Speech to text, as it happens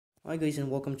Hi guys, and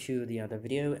welcome to the other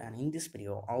video, and in this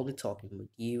video I'll be talking with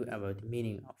you about the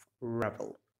meaning of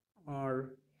rebel.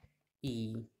 Revel,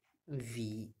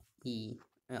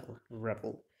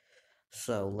 rebel.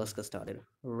 So let's get started.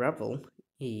 Rebel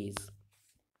is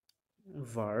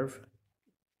verb,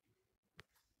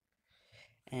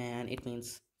 and it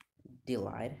means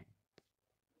delight,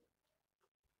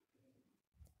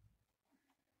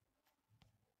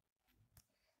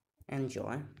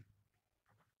 enjoy,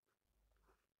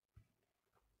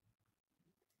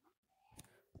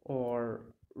 or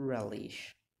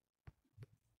relish.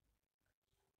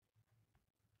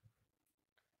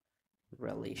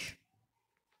 Relish.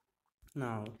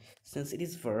 Now, since it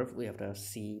is verb, we have to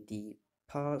see the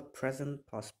present,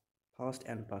 past,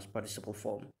 and past participle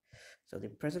form. So the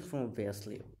present form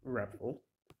obviously rebel,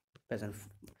 present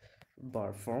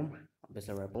verb form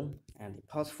obviously rebel, and the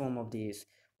past form of this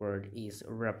word is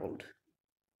rebelled.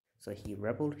 So he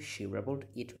rebelled, she rebelled,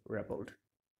 it rebelled.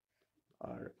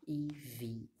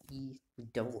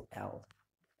 Revell.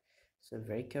 So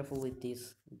very careful with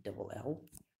this double L,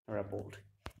 rebelled.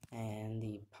 And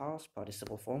the past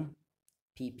participle form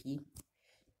pp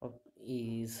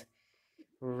is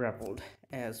rebelled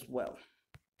as well.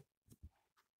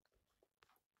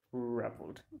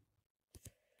 Rebelled.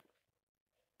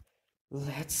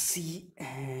 Let's see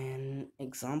an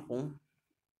example.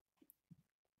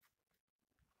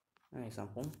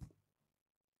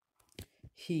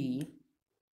 He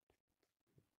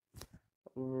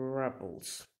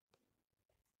rebels.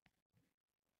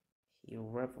 He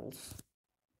rebels,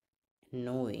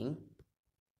 knowing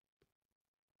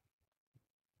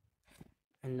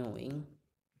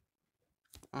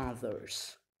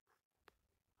others,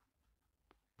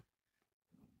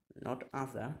 not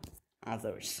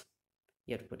others.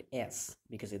 You have to put s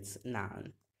because it's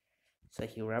noun. So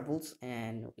he rebels,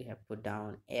 and we have put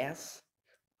down s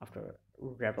after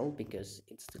rebel because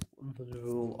it's the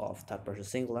rule of third person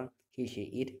singular. He, she,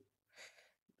 it.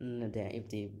 And then if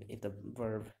the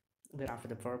verb, then after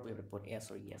the verb we have to put s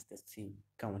or yes. That's the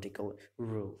grammatical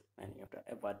rule, and you have to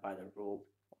abide by the rule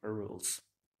or rules.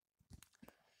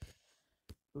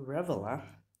 Reveler,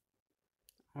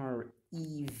 Revell.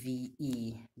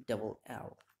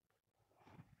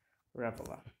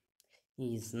 Reveler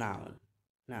is noun.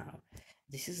 Now,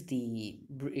 this is the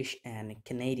British and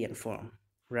Canadian form,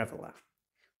 reveler,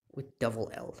 with double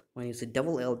L. When you say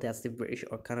double L, that's the British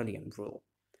or Canadian rule.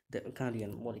 The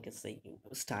Canadian, what you can say,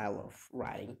 style of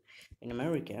writing. In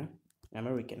American,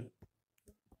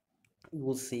 you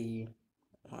will see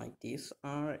like this,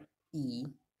 Revel,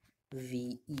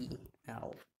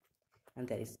 and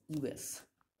that is US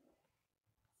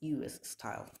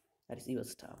style. That is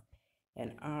US style.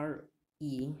 And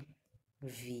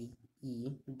Reveller,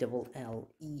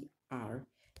 and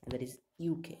that is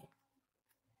UK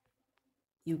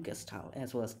style,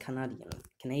 as well as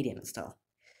Canadian style.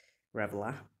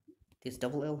 Reveller, this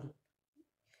double L,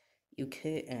 UK,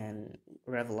 and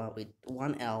Reveller with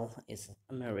one L is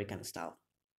American style.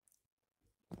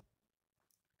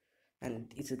 And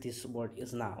this word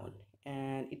is noun,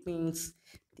 and it means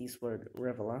this word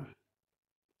reveller,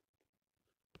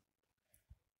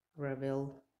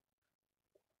 revel,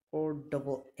 or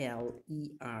double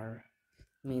Ler,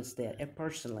 means that a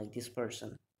person like this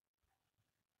person,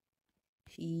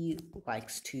 he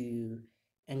likes to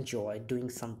enjoy doing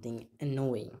something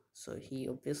annoying. So he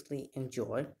obviously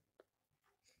enjoys,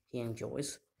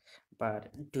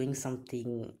 but doing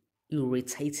something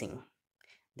irritating.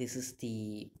 This is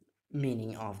the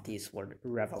meaning of this word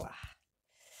reveler.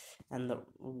 And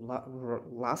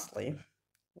lastly,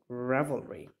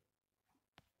 revelry.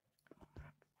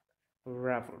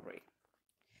 Revelry,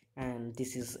 and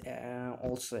this is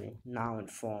also a noun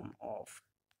form of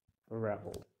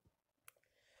revel.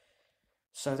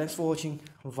 So thanks for watching.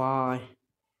 Bye.